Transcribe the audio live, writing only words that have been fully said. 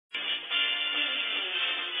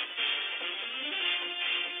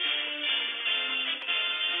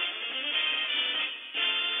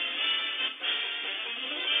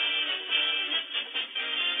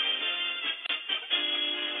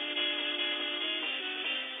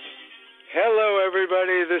Hello,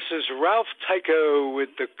 everybody. This is Ralph Tycho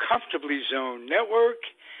with the Comfortably Zone Network,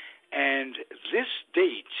 and this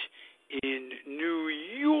date in New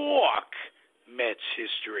York Mets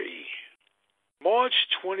history. March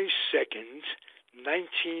 22nd,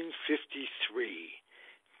 1953,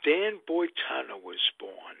 Dan Boitano was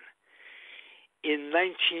born. In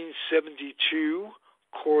 1972,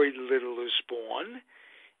 Cory Lidle was born.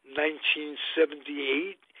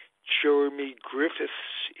 1978, Jeremy Griffiths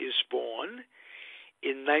is born.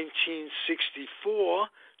 In 1964,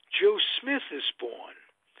 Joe Smith is born.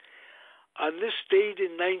 On this date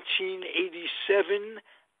in 1987,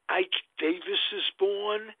 Ike Dais is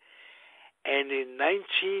born. And in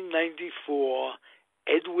 1994,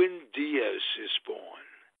 Edwin Diaz is born.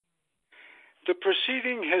 The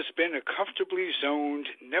proceeding has been a Comfortably Zoned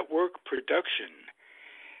network production.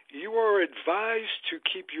 You are advised to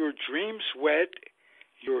keep your dreams wet,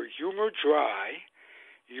 your humor dry,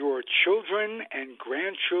 your children and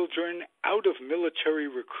grandchildren out of military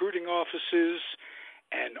recruiting offices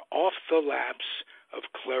and off the laps of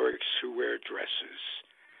clerics who wear dresses.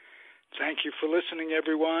 Thank you for listening,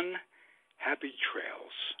 everyone. Happy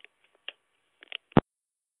trails.